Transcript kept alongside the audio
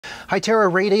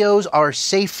Hytera radios are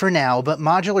safe for now, but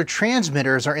modular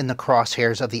transmitters are in the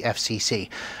crosshairs of the FCC.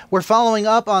 We're following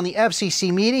up on the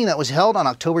FCC meeting that was held on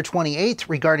October 28th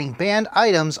regarding banned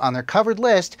items on their covered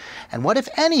list and what, if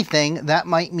anything, that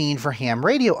might mean for ham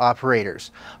radio operators.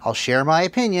 I'll share my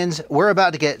opinions. We're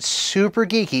about to get super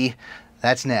geeky.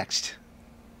 That's next.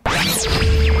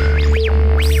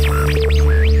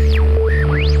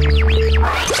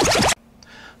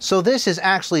 So this is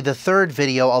actually the third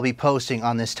video I'll be posting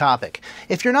on this topic.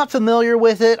 If you're not familiar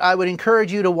with it, I would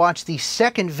encourage you to watch the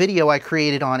second video I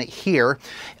created on it here.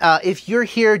 If you're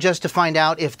here just to find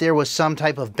out if there was some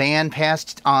type of ban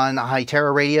passed on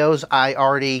Hytera radios, I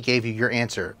already gave you your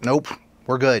answer. Nope,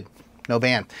 we're good. No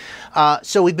ban.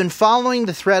 So we've been following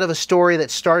the thread of a story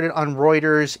that started on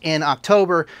Reuters in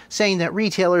October saying that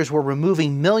retailers were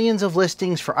removing millions of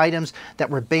listings for items that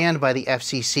were banned by the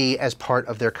FCC as part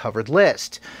of their covered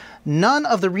list. None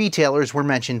of the retailers were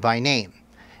mentioned by name.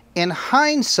 In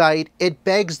hindsight, it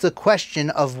begs the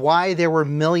question of why there were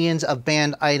millions of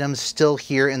banned items still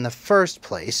here in the first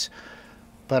place,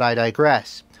 but I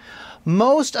digress.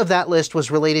 Most of that list was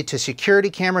related to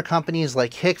security camera companies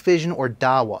like Hikvision or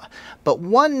Dahua, but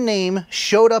one name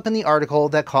showed up in the article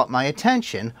that caught my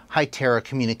attention: Hytera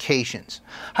Communications.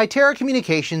 Hytera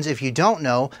Communications, if you don't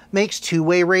know, makes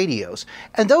two-way radios,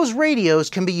 and those radios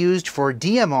can be used for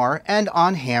DMR and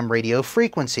on-ham radio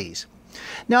frequencies.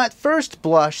 Now, at first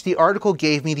blush, the article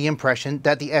gave me the impression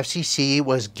that the FCC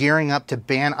was gearing up to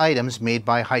ban items made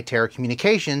by Hytera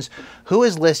Communications, who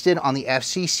is listed on the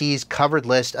FCC's covered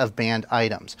list of banned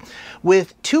items.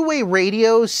 With two-way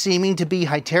radios seeming to be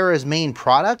Hytera's main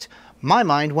product, my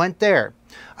mind went there.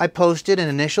 I posted an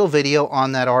initial video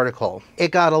on that article.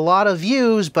 It got a lot of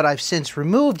views, but I've since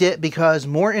removed it because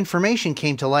more information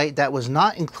came to light that was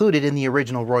not included in the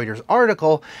original Reuters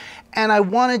article, and I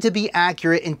wanted to be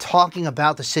accurate in talking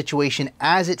about the situation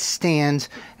as it stands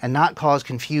and not cause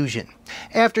confusion.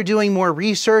 After doing more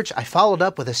research, I followed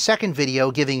up with a second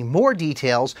video giving more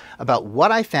details about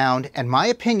what I found and my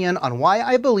opinion on why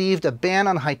I believed a ban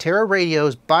on Hytera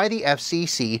radios by the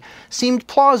FCC seemed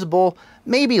plausible,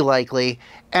 maybe likely,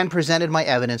 and presented my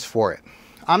evidence for it.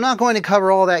 I'm not going to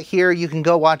cover all that here. You can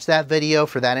go watch that video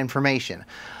for that information.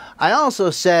 I also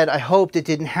said I hoped it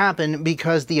didn't happen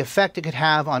because the effect it could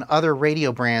have on other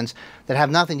radio brands that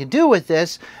have nothing to do with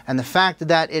this, and the fact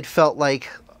that it felt like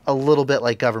a little bit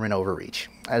like government overreach.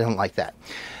 I don't like that.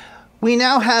 We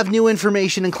now have new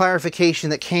information and clarification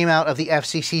that came out of the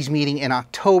FCC's meeting in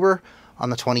October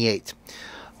on the 28th.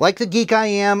 Like the geek I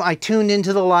am, I tuned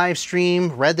into the live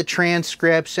stream, read the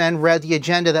transcripts, and read the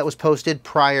agenda that was posted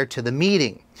prior to the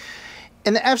meeting.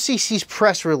 In the FCC's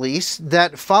press release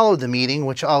that followed the meeting,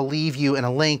 which I'll leave you in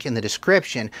a link in the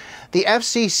description, the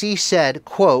FCC said,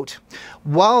 quote,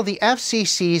 "While the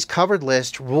FCC's covered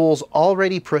list rules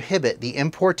already prohibit the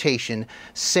importation,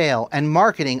 sale, and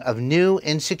marketing of new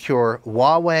insecure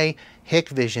Huawei,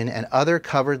 Hikvision, and other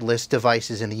covered list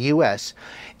devices in the U.S.,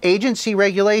 agency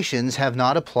regulations have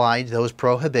not applied those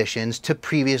prohibitions to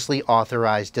previously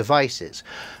authorized devices,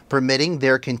 permitting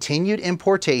their continued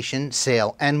importation,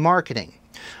 sale, and marketing.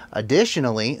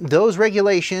 Additionally, those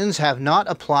regulations have not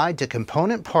applied to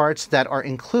component parts that are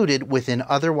included within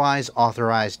otherwise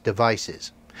authorized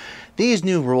devices. These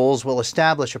new rules will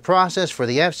establish a process for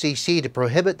the FCC to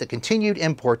prohibit the continued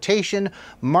importation,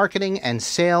 marketing, and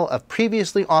sale of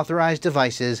previously authorized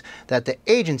devices that the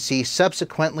agency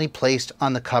subsequently placed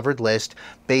on the covered list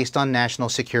based on national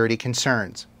security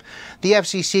concerns. The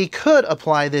FCC could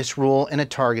apply this rule in a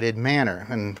targeted manner,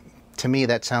 and to me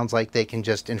that sounds like they can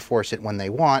just enforce it when they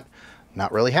want.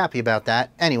 Not really happy about that.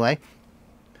 Anyway.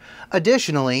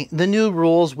 Additionally, the new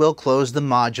rules will close the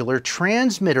modular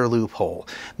transmitter loophole,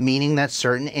 meaning that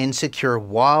certain insecure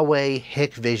Huawei,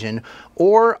 Hikvision,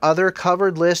 or other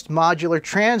covered list modular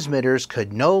transmitters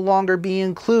could no longer be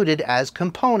included as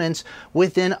components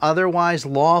within otherwise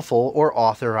lawful or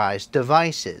authorized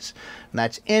devices. And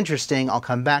that's interesting. I'll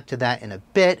come back to that in a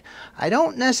bit. I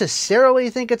don't necessarily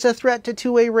think it's a threat to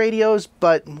two-way radios,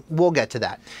 but we'll get to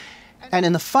that. And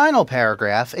in the final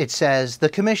paragraph, it says, the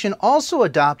Commission also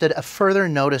adopted a further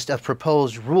notice of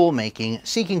proposed rulemaking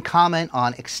seeking comment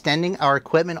on extending our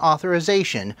equipment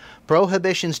authorization,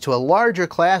 prohibitions to a larger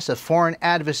class of foreign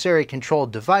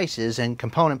adversary-controlled devices and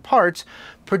component parts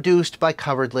produced by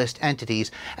covered list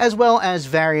entities, as well as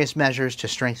various measures to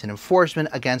strengthen enforcement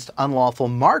against unlawful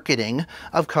marketing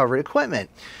of covered equipment.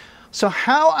 So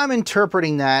how I'm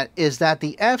interpreting that is that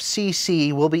the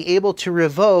FCC will be able to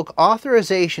revoke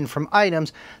authorization from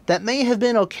items that may have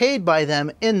been okayed by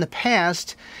them in the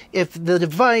past if the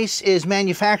device is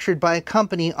manufactured by a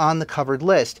company on the covered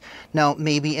list. Now,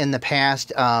 maybe in the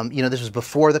past, this was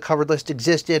before the covered list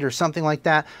existed or something like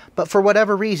that, but for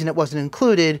whatever reason it wasn't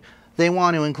included. They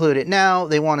want to include it now.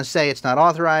 They want to say it's not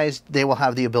authorized. They will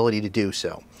have the ability to do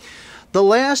so. The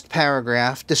last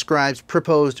paragraph describes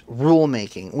proposed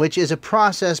rulemaking, which is a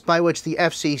process by which the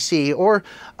FCC or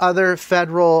other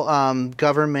federal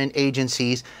government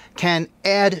agencies can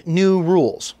add new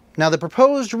rules. Now, the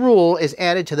proposed rule is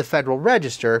added to the Federal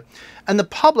Register, and the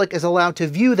public is allowed to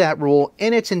view that rule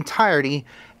in its entirety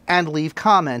and leave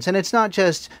comments. And it's not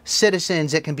just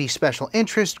citizens, it can be special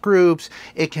interest groups,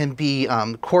 it can be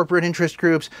corporate interest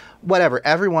groups, whatever.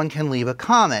 Everyone can leave a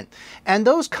comment. And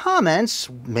those comments,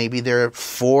 maybe they're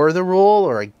for the rule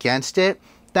or against it,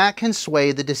 that can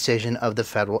sway the decision of the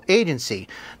federal agency.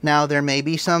 Now, there may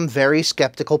be some very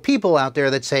skeptical people out there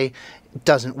that say it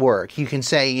doesn't work. You can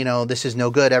say, this is no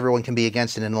good, everyone can be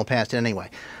against it and it'll pass it anyway.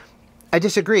 I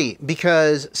disagree,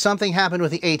 because something happened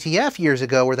with the ATF years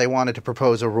ago where they wanted to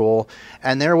propose a rule,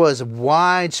 and there was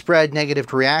widespread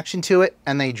negative reaction to it,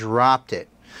 and they dropped it.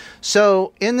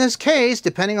 So in this case,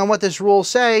 depending on what this rule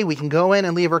say, we can go in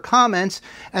and leave our comments,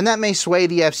 and that may sway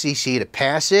the FCC to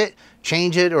pass it,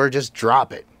 change it, or just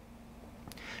drop it.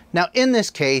 Now, in this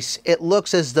case, it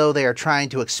looks as though they are trying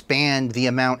to expand the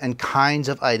amount and kinds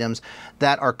of items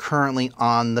that are currently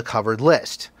on the covered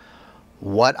list.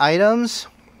 What items?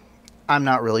 I'm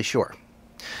not really sure.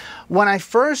 When I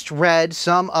first read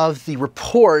some of the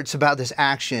reports about this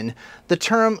action, the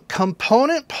term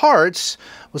component parts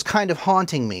was kind of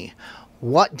haunting me.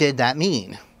 What did that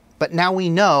mean? But now we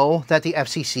know that the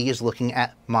FCC is looking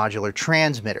at modular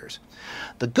transmitters.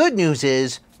 The good news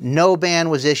is no ban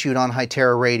was issued on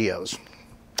Hytera radios.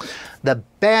 The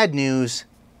bad news,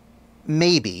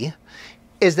 maybe,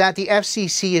 is that the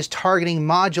FCC is targeting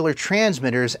modular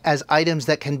transmitters as items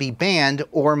that can be banned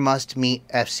or must meet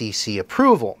FCC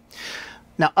approval.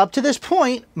 Now, up to this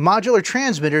point, modular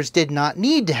transmitters did not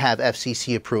need to have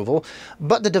FCC approval,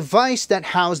 but the device that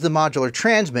housed the modular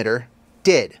transmitter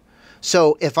did.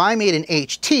 So if I made an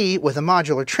HT with a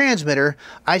modular transmitter,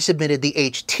 I submitted the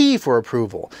HT for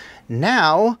approval.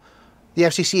 Now, the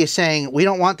FCC is saying, we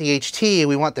don't want the HT,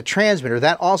 we want the transmitter.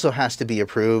 That also has to be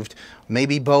approved.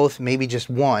 Maybe both, maybe just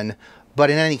one. But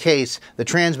in any case, the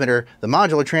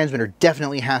modular transmitter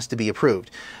definitely has to be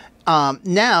approved.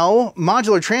 Now,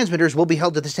 modular transmitters will be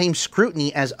held to the same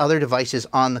scrutiny as other devices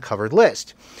on the covered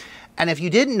list. And if you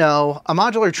didn't know, a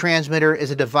modular transmitter is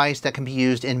a device that can be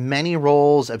used in many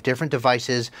roles of different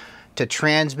devices to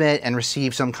transmit and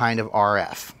receive some kind of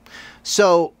RF.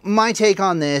 So my take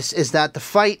on this is that the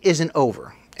fight isn't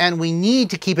over, and we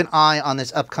need to keep an eye on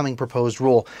this upcoming proposed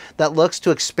rule that looks to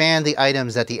expand the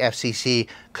items that the FCC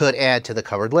could add to the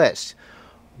covered list.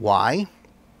 Why?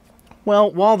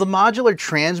 Well, while the modular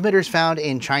transmitters found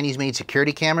in Chinese-made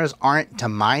security cameras aren't, to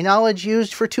my knowledge,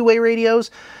 used for two-way radios,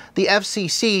 the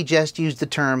FCC just used the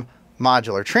term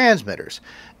modular transmitters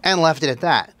and left it at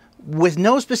that, with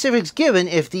no specifics given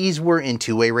if these were in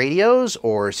two-way radios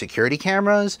or security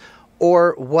cameras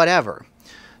or whatever.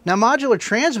 Now, modular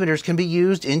transmitters can be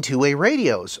used in two-way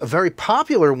radios. A very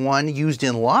popular one used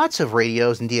in lots of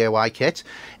radios and DIY kits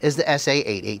is the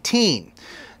SA818.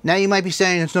 Now, you might be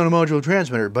saying it's not a modular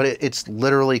transmitter, but it's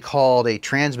literally called a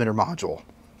transmitter module.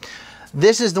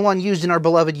 This is the one used in our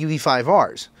beloved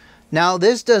UV5Rs. Now,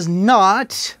 this does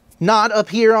not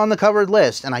appear on the covered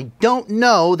list, and I don't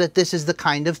know that this is the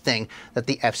kind of thing that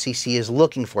the FCC is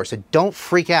looking for, so don't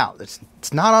freak out.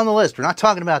 It's not on the list. We're not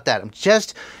talking about that. I'm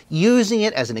just using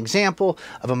it as an example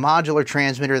of a modular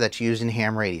transmitter that's used in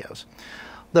ham radios.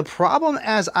 The problem,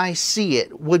 as I see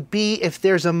it, would be if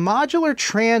there's a modular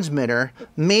transmitter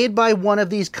made by one of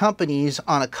these companies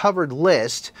on a covered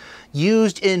list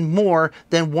used in more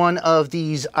than one of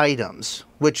these items,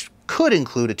 which could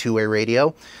include a two-way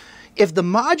radio. If the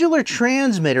modular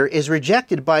transmitter is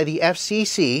rejected by the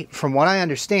FCC, from what I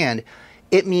understand,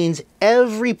 it means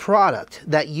every product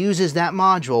that uses that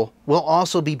module will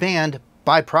also be banned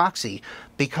by proxy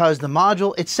because the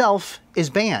module itself is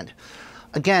banned.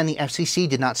 Again, the FCC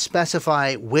did not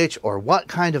specify which or what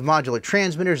kind of modular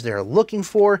transmitters they're looking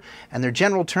for, and their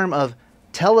general term of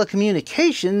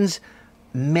telecommunications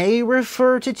may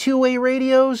refer to two-way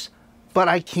radios, but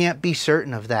I can't be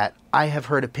certain of that. I have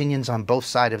heard opinions on both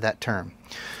sides of that term.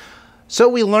 So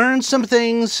we learned some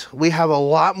things, we have a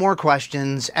lot more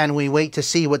questions, and we wait to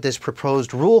see what this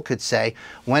proposed rule could say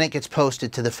when it gets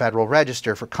posted to the Federal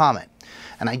Register for comment.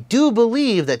 And I do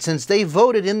believe that since they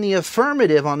voted in the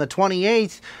affirmative on the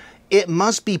 28th, it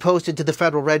must be posted to the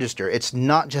Federal Register. It's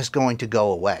not just going to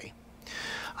go away.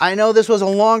 I know this was a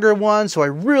longer one, so I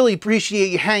really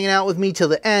appreciate you hanging out with me till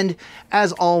the end.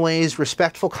 As always,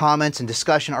 respectful comments and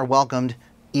discussion are welcomed,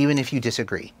 even if you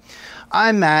disagree.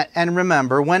 I'm Matt, and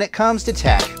remember, when it comes to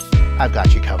tech, I've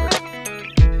got you covered.